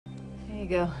you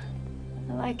go.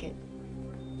 I like it.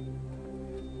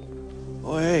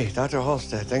 Oh, hey, Dr.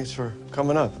 Halstead, thanks for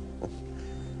coming up.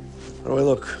 How do I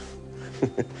look?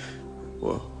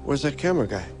 Where's that camera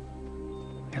guy?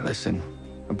 Hey, listen,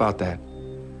 about that.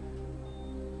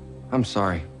 I'm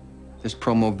sorry. This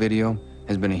promo video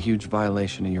has been a huge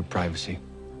violation of your privacy.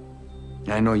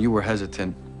 I know you were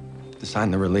hesitant to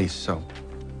sign the release, so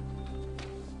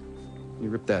you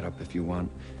rip that up if you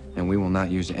want, and we will not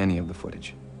use any of the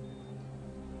footage.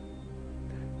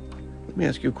 Let me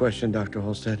ask you a question, Dr.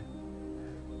 Halstead.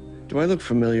 Do I look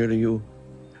familiar to you?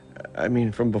 I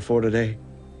mean, from before today?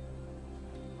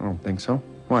 I don't think so.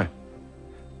 Why?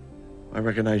 I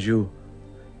recognize you.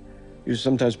 You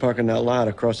sometimes park in that lot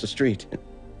across the street.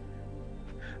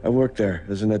 I worked there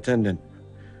as an attendant.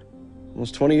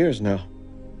 Almost 20 years now.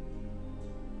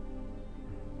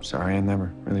 Sorry, I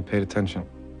never really paid attention.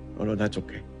 Oh, no, that's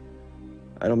okay.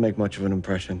 I don't make much of an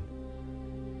impression.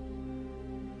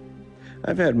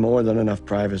 I've had more than enough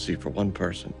privacy for one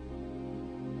person.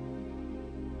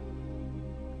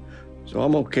 So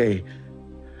I'm okay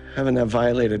having that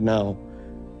violated now,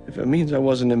 if it means I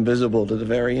wasn't invisible to the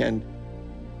very end.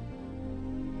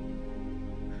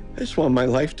 I just want my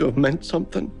life to have meant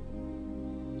something.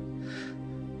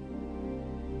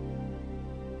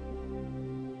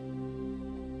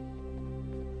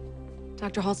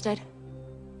 Dr. Halstead?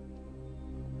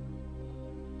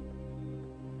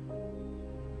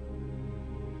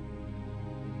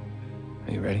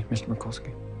 Are you ready, Mr.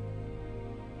 Mikulski?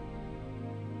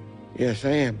 Yes, I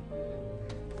am.